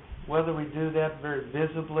 So whether we do that very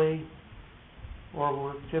visibly or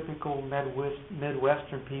we're typical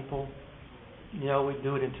Midwestern people, we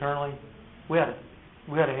do it internally, we ought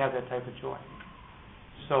to have that type of joy.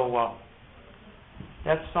 So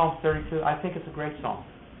that's Psalm 32. I think it's a great psalm.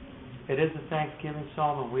 It is a Thanksgiving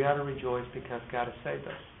psalm, and we ought to rejoice because God has saved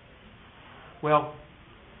us. Well,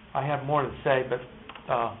 I have more to say, but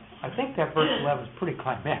I think that verse 11 is pretty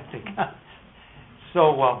climactic.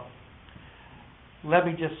 So let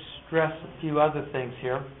me just stress a few other things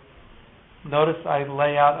here. Notice I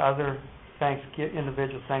lay out other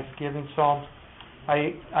individual Thanksgiving psalms.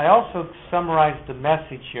 I also summarized the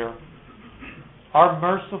message here. Our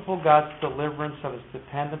merciful God's deliverance of His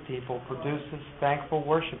dependent people produces thankful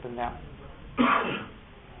worship in them.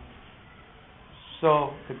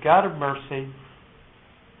 So the God of mercy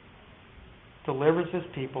delivers His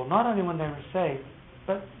people, not only when they were saved,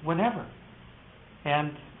 but whenever.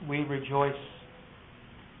 And we rejoice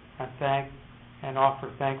and thank and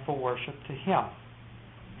offer thankful worship to Him.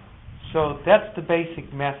 So that's the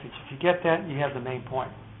basic message. If you get that, you have the main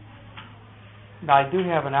point. Now, I do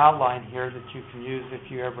have an outline here that you can use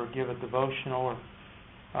if you ever give a devotional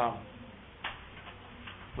or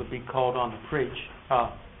would be called on to preach.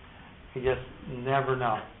 You just never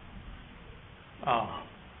know.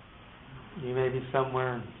 You may be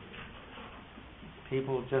somewhere and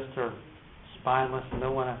people just are spineless and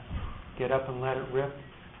don't want to get up and let it rip.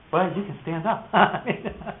 Well, you can stand up.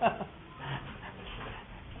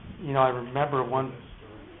 I remember one.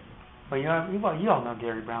 Well, you all know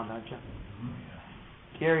Gary Brown, don't you?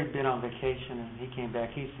 Gary had been on vacation and he came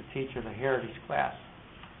back. He's the teacher of the Heritage class,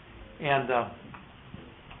 and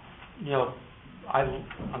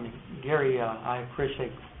Gary, I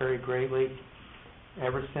appreciate very greatly.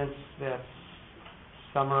 Ever since that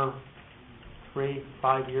summer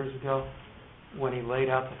 5 years ago, when he laid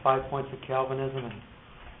out the 5 points of Calvinism, and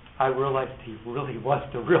I realized he really was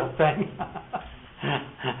the real thing.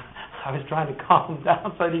 I was trying to calm him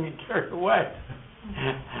down so I didn't get carried away.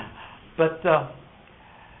 But,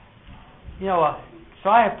 so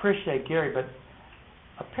I appreciate Gary, but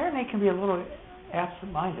apparently he can be a little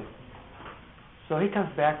absent-minded. So he comes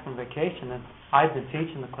back from vacation, and I've been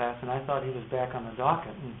teaching the class, and I thought he was back on the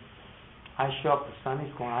docket. And I show up to Sunday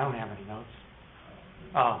school, and I don't have any notes.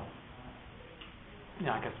 I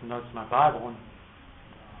got some notes in my Bible, and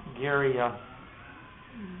Gary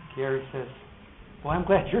says, "Well, I'm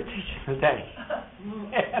glad you're teaching today."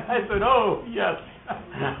 And I said, "Oh, yes."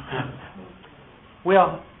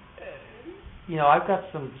 Well, I've got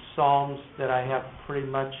some Psalms that I have pretty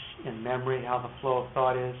much in memory how the flow of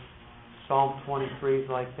thought is. Psalm 23 is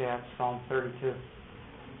like that, Psalm 32.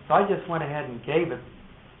 So I just went ahead and gave it,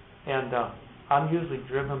 and I'm usually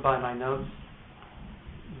driven by my notes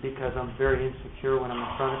because I'm very insecure when I'm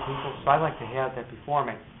in front of people, so I like to have that before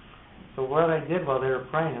me. So what I did while they were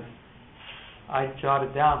praying is I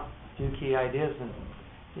jotted down a few key ideas, and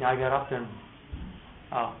I got up there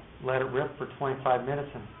and let it rip for 25 minutes,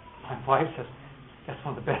 and my wife says, "That's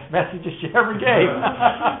one of the best messages you ever gave."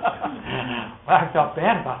 Well, I felt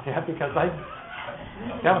bad about that because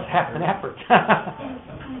that was half an effort.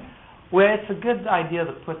 Well, it's a good idea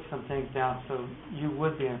to put some things down so you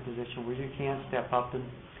would be in a position where you can step up and,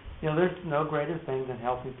 there's no greater thing than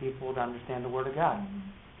helping people to understand the Word of God.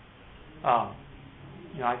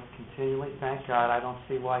 I continually thank God. I don't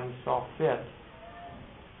see why He saw fit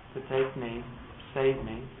to take me, save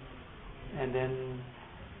me, and then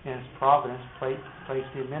in His providence place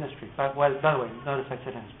me in ministry. By the way, notice I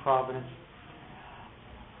said in His providence.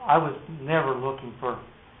 I was never looking for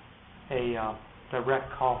a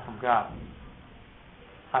direct call from God.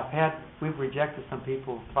 We've rejected some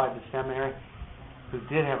people who applied to seminary who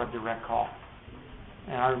did have a direct call.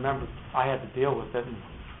 And I remember I had to deal with it, and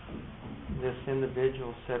this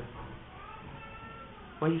individual said,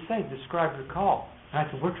 "Well, you say describe your call." And I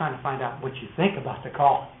said, "We're trying to find out what you think about the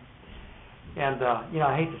call." And,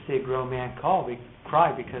 I hate to see a grown man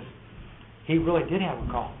cry because he really did have a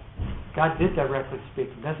call. God did directly speak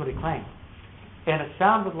to him. That's what he claimed. And it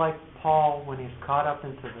sounded like Paul when he's caught up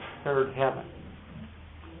into the third heaven.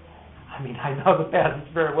 I know the passage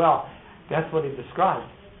very well. That's what he described.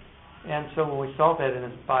 And so when we saw that in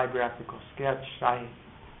his biographical sketch, I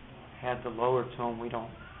had to lower to him. We don't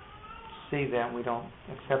see that, and we don't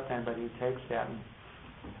accept anybody who takes that. And,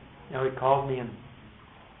 he called me and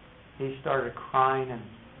he started crying, and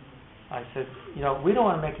I said, we don't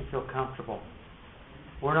want to make you feel comfortable.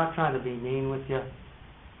 We're not trying to be mean with you,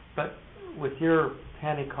 but with your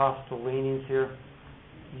Pentecostal leanings here,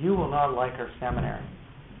 you will not like our seminary.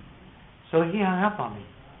 So he hung up on me,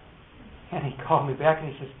 and he called me back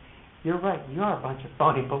and he says, "You're right, you are a bunch of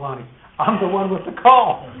phony baloney. I'm the one with the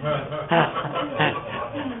call.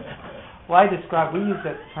 Well, we use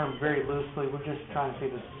that term very loosely. We're just trying to say,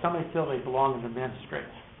 does somebody feel they belong in the ministry?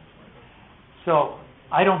 So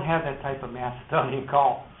I don't have that type of Macedonian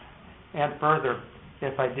call. And further,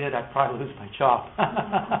 if I did, I'd probably lose my job.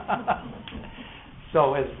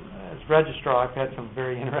 So as registrar, I've had some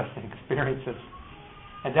very interesting experiences.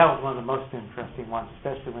 And that was one of the most interesting ones,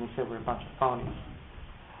 especially when he said we're a bunch of phonies.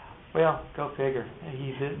 Well, go figure.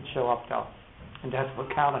 He didn't show up, though. And that's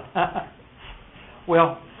what counted.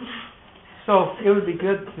 Well, so it would be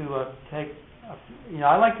good to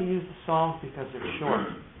I like to use the songs because they're short.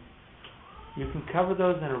 You can cover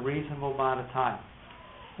those in a reasonable amount of time.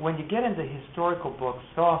 When you get into historical books,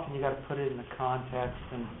 so often you got to put it in the context,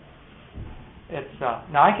 and it's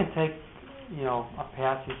now I can take a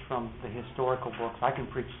passage from the historical books. I can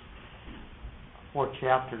preach 4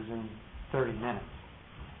 chapters in 30 minutes.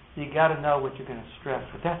 You got to know what you're going to stress,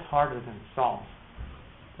 but that's harder than the Psalms.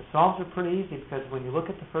 The Psalms are pretty easy because when you look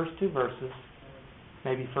at the first 2 verses,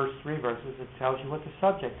 maybe first 3 verses, it tells you what the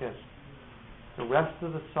subject is. The rest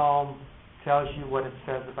of the Psalm tells you what it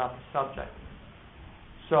says about the subject.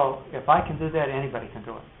 So if I can do that, anybody can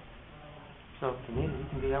do it. So to me, you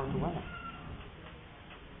can do that with the women.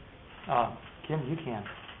 Kim, you can.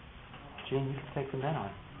 Gene, you can take the men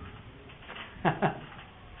on.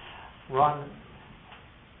 Ron,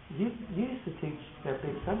 you used to teach that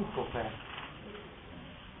big Sunday school class.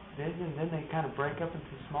 Then they kind of break up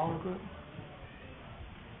into smaller groups.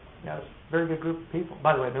 Yeah, it's a very good group of people.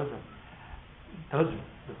 By the way, those are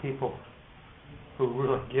the people who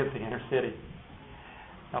really give the inner city.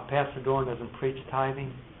 Now, Pastor Dorn doesn't preach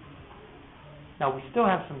tithing. Now, we still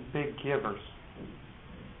have some big givers.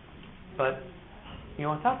 But,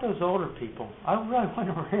 without those older people, I really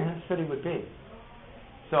wonder where inner city would be.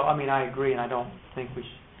 So, I agree, and I don't think we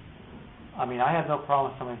should. I have no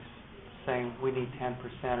problem with somebody saying we need 10%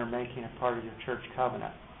 or making it part of your church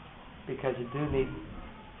covenant, because you do need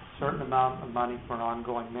a certain amount of money for an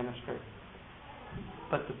ongoing ministry.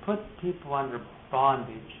 But to put people under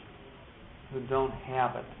bondage who don't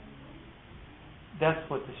have it, that's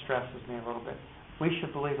what distresses me a little bit. We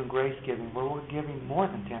should believe in grace giving where we're giving more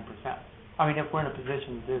than 10%. If we're in a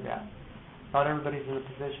position to do that. Not everybody's in a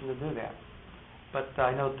position to do that. But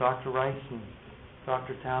I know Dr. Rice and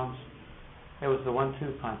Dr. Towns, it was the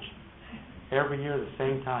 1-2 punch. Every year at the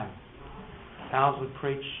same time. Towns would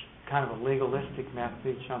preach kind of a legalistic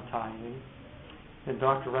message on tithing, and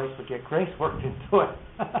Dr. Rice would get grace worked into it.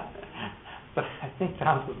 But I think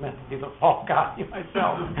Towns was meant to be the fall guy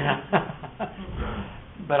myself.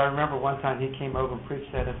 But I remember one time he came over and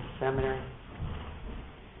preached that at the seminary,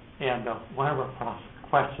 and one of our profs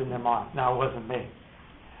questioned him on. Now, it wasn't me,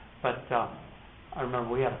 but I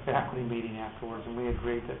remember we had a faculty meeting afterwards, and we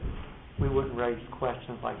agreed that we wouldn't raise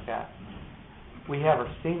questions like that. We have our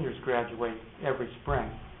seniors graduate every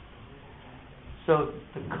spring. So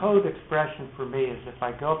the code expression for me is if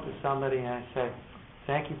I go up to somebody and I say,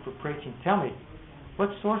 thank you for preaching, tell me, what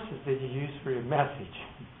sources did you use for your message?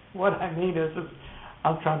 What I mean is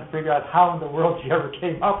I'm trying to figure out how in the world you ever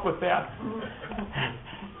came up with that.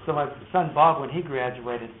 So my son Bob, when he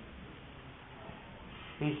graduated,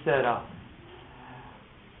 he said,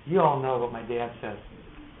 you all know what my dad says.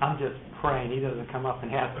 I'm just praying he doesn't come up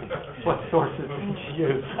and ask me, what sources did you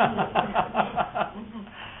use?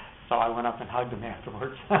 So I went up and hugged him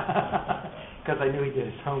afterwards because I knew he did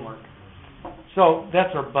his homework. So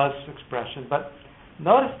that's our buzz expression. But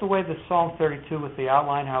notice the way the Psalm 32 with the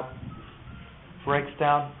outline, how it breaks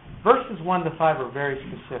down. Verses 1 to 5 are very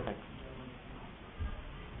specific.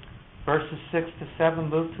 Verses 6 to 7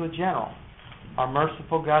 move to a general. Our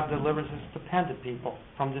merciful God delivers his dependent people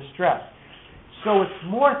from distress. So it's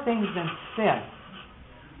more things than sin.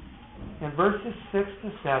 In verses 6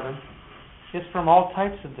 to 7, it's from all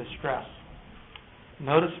types of distress.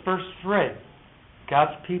 Notice verse 3.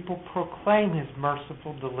 God's people proclaim his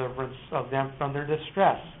merciful deliverance of them from their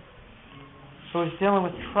distress. So he's dealing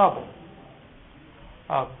with trouble.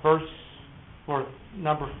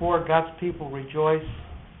 Number 4, God's people rejoice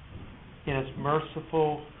in his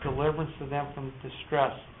merciful deliverance of them from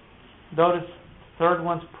distress. Notice the third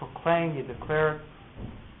one's proclaim, you declare it.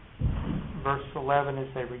 Verse 11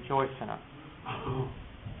 is they rejoice in it.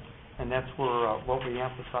 And that's where what we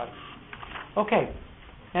emphasize. Okay,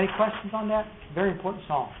 any questions on that? Very important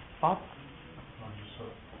song. Bob?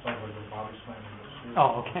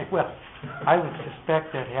 Oh, okay. Well, I would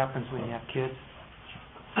suspect that happens when you have kids.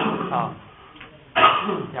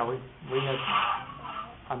 Yeah, we had,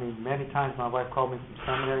 many times my wife called me from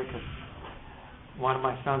seminary because one of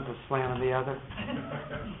my sons was slamming the other.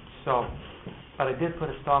 So, but I did put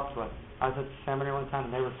a stop to it. I was at the seminary one time,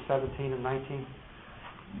 and they were 17 and 19.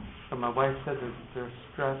 So my wife said they're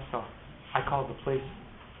stressed, so I called the police.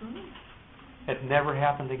 It never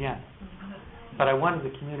happened again. But I wanted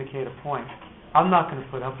to communicate a point. I'm not going to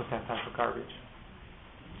put up with that type of garbage.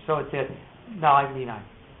 So it did. No, I mean, I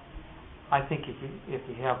think if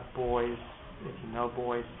you have boys, if you know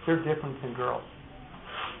boys, they're different than girls.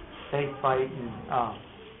 They fight, and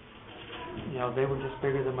they were just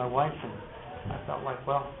bigger than my wife, and I felt like,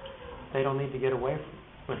 well, they don't need to get away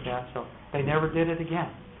with that. So they never did it again.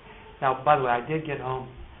 Now, by the way, I did get home.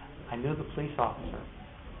 I knew the police officer,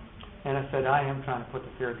 and I said, I am trying to put the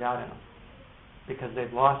fear of God in them because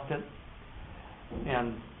they've lost it.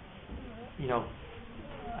 And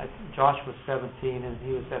Josh was 17, and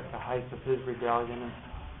he was at the height of his rebellion. And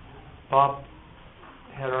Bob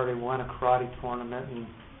had already won a karate tournament, and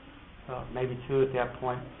maybe 2 at that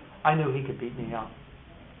point. I knew he could beat me up.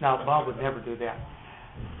 Now, Bob would never do that.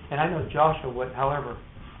 And I know Joshua would. However,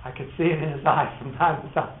 I could see it in his eyes from time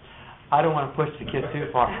to time. I don't want to push the kid too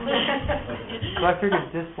far. So I figured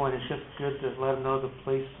at this point it's just good to let them know the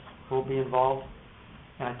police will be involved.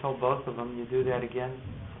 And I told both of them, you do that again,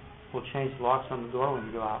 we'll change the locks on the door when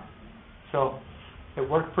you go out. So it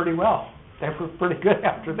worked pretty well. They were pretty good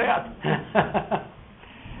after that.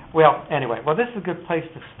 Well, anyway, this is a good place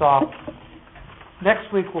to stop.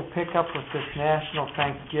 Next week we'll pick up with this National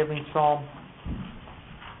Thanksgiving Psalm.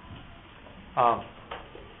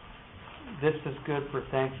 This is good for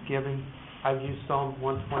Thanksgiving. I've used Psalm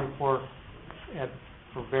 124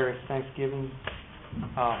 for various Thanksgiving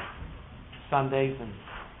Sundays, and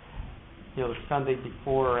the Sunday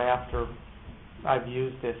before or after I've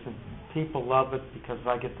used this, and people love it because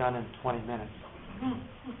I get done in 20 minutes.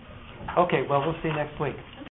 Okay, we'll see you next week.